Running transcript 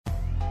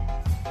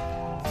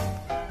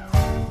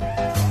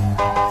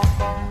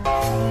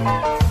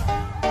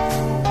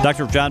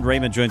Dr. John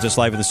Raymond joins us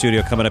live in the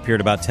studio coming up here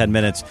in about 10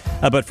 minutes.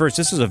 But first,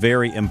 this is a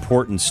very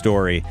important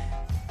story.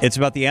 It's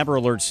about the Amber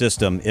Alert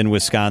system in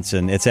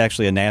Wisconsin. It's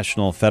actually a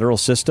national federal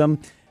system,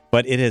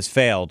 but it has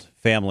failed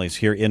families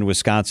here in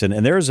Wisconsin.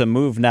 And there is a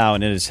move now,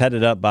 and it is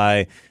headed up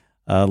by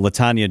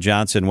Lalitha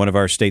Johnson, one of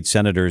our state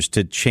senators,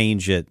 to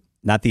change it,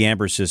 not the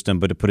Amber system,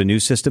 but to put a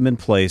new system in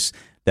place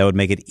that would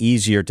make it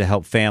easier to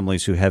help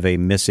families who have a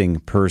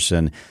missing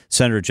person.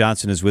 Senator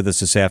Johnson is with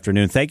us this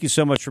afternoon. Thank you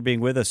so much for being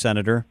with us,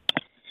 Senator.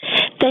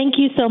 Thank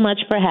you so much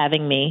for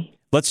having me.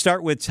 Let's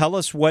start with, tell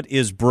us what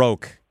is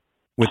broke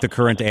with the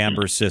current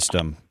Amber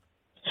system.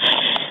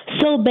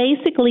 So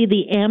basically,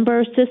 the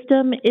Amber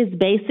system is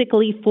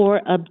basically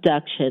for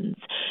abductions.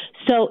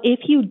 So if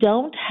you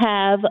don't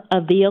have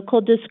a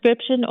vehicle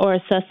description or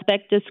a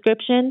suspect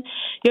description,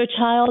 your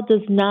child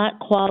does not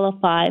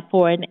qualify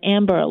for an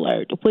Amber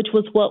Alert, which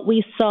was what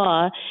we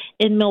saw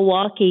in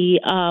Milwaukee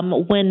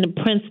when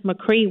Prince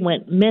McCree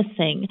went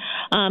missing.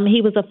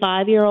 He was a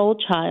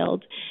 5-year-old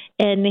child,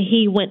 and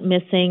he went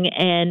missing,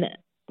 and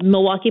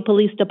Milwaukee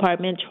Police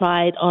Department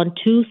tried on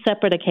 2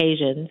 separate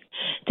occasions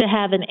to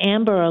have an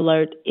Amber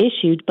Alert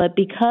issued, but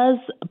because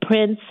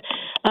Prince,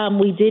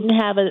 we didn't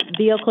have a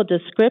vehicle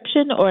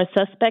description or a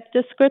suspect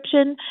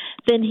description,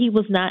 then he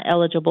was not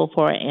eligible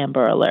for an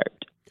Amber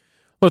Alert.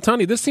 Well,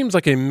 Tani, this seems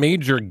like a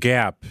major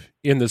gap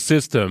in the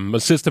system, a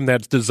system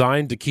that's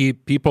designed to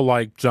keep people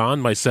like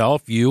John,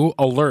 myself, you,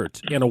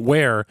 alert and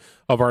aware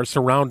of our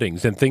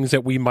surroundings and things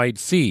that we might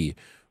see.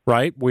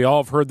 Right? We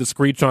all have heard the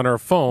screech on our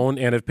phone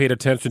and have paid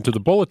attention to the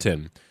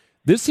bulletin.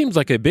 This seems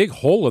like a big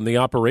hole in the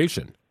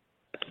operation.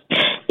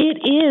 It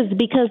is,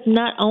 because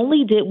not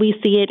only did we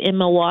see it in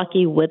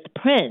Milwaukee with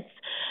Prince,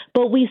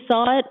 but we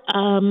saw it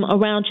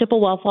around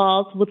Chippewa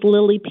Falls with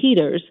Lily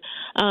Peters.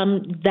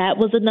 That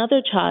was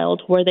another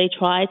child where they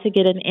tried to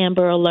get an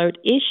Amber Alert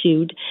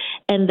issued,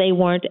 and they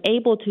weren't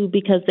able to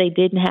because they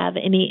didn't have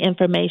any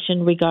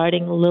information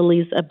regarding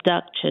Lily's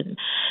abduction.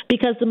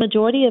 Because the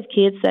majority of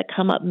kids that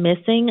come up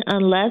missing,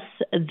 unless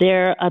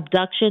their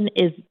abduction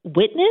is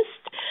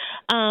witnessed,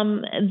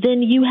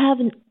 then you have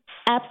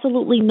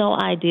absolutely no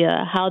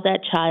idea how that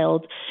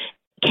child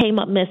came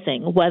up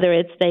missing, whether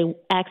it's they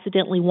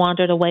accidentally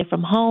wandered away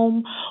from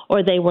home,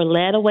 or they were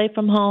led away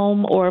from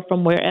home or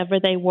from wherever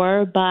they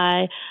were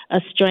by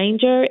a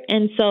stranger.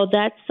 And so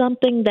that's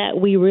something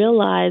that we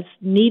realized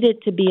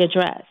needed to be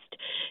addressed,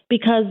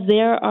 because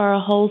there are a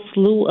whole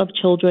slew of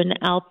children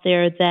out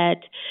there that,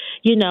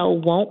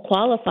 won't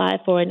qualify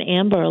for an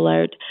Amber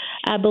Alert.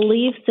 I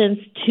believe since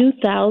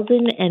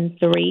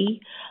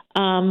 2003,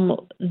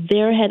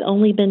 there had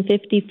only been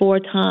 54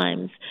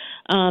 times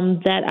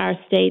that our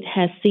state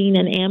has seen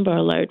an Amber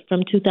Alert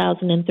from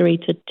 2003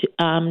 to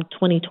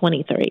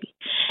 2023.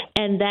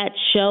 And that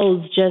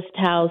shows just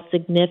how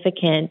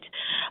significant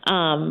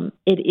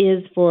it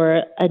is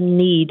for a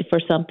need for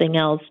something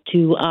else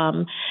to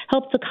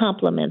help to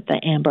complement the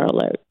Amber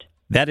Alert.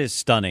 That is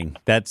stunning.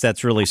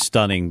 That's really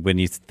stunning when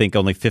you think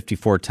only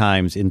 54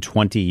 times in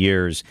 20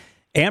 years.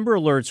 Amber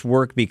Alerts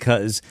work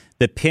because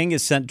the ping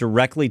is sent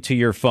directly to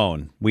your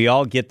phone. We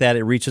all get that.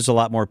 It reaches a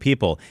lot more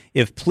people.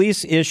 If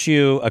police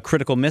issue a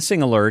critical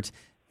missing alert,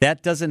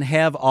 that doesn't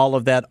have all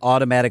of that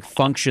automatic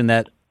function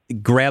that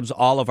grabs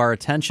all of our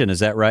attention. Is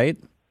that right?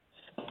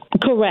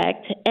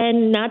 Correct.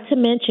 And not to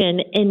mention,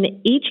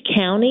 in each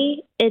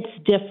county, it's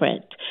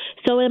different.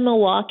 So in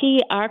Milwaukee,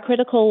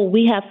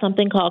 we have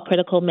something called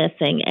critical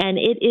missing, and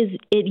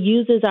it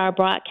uses our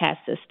broadcast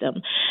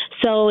system.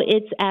 So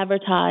it's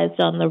advertised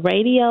on the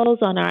radios,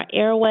 on our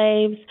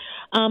airwaves.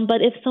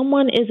 But if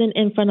someone isn't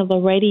in front of a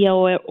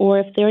radio, or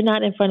if they're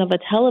not in front of a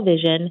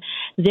television,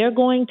 they're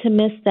going to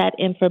miss that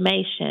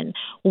information.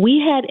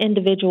 We had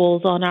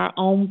individuals on our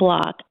own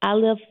block. I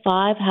live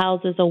 5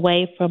 houses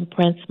away from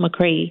Prince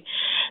McCree.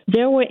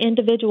 There were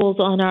individuals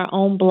on our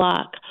own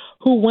block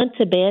who went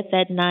to bed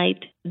that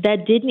night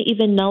that didn't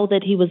even know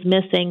that he was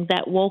missing,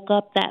 that woke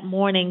up that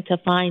morning to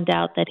find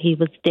out that he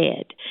was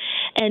dead.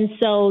 And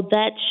so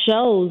that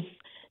shows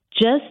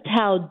just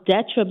how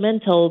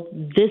detrimental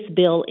this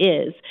bill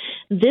is.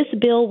 This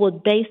bill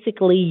would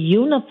basically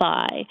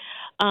unify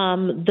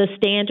the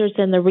standards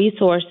and the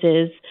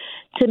resources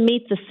to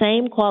meet the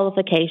same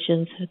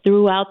qualifications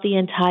throughout the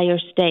entire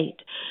state.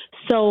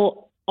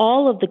 So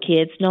all of the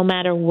kids, no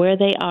matter where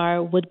they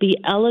are, would be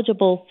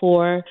eligible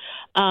for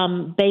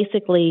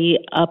basically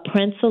a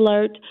Prince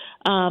Alert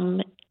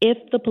if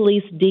the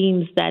police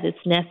deems that it's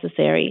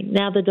necessary.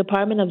 Now, the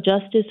Department of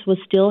Justice will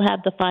still have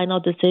the final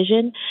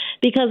decision,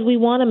 because we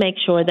want to make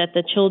sure that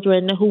the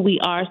children who we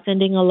are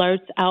sending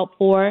alerts out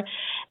for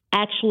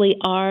actually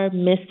are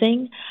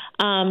missing.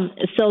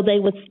 So they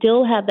would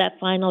still have that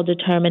final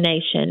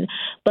determination.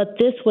 But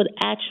this would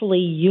actually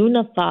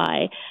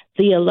unify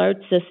the alert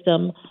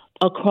system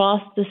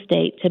across the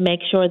state to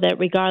make sure that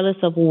regardless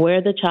of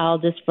where the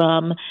child is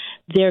from,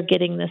 they're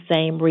getting the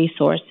same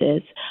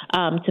resources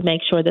to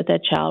make sure that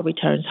that child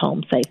returns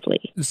home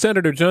safely.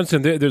 Senator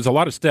Johnson, there's a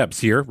lot of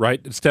steps here,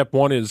 right? Step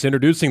 1 is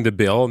introducing the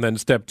bill, and then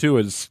step 2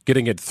 is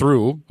getting it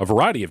through a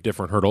variety of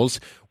different hurdles.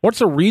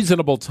 What's a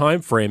reasonable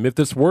time frame if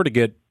this were to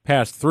get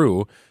passed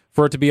through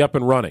for it to be up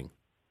and running?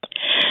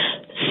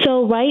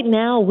 So right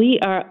now we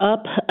are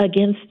up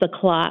against the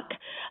clock.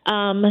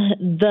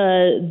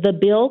 The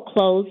bill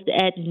closed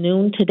at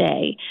noon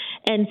today,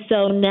 and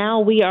so now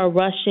we are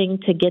rushing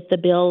to get the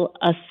bill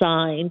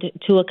assigned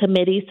to a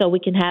committee so we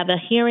can have a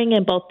hearing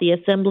in both the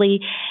Assembly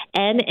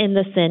and in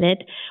the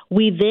Senate.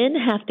 We then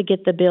have to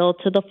get the bill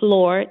to the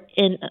floor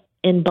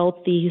in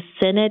both the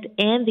Senate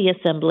and the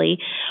Assembly.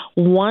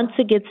 Once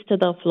it gets to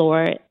the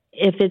floor,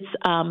 if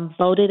it's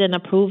voted and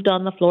approved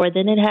on the floor,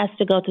 then it has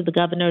to go to the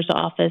governor's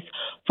office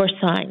for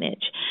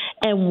signage.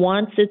 And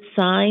once it's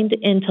signed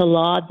into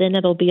law, then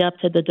it'll be up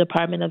to the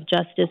Department of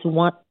Justice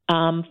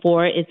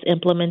for its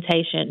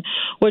implementation.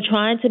 We're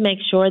trying to make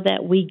sure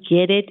that we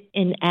get it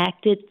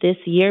enacted this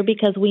year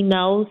because we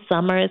know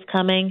summer is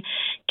coming.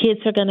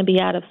 Kids are going to be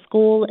out of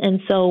school,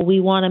 and so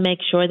we want to make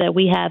sure that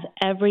we have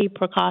every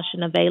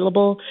precaution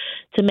available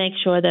to make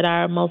sure that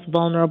our most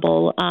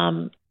vulnerable,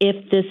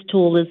 if this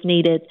tool is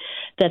needed,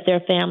 that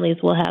their families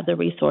will have the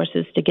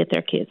resources to get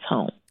their kids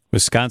home.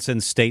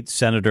 Wisconsin State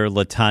Senator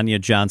LaTanya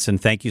Johnson,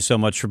 thank you so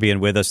much for being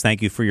with us.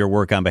 Thank you for your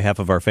work on behalf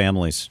of our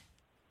families.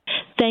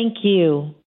 Thank you.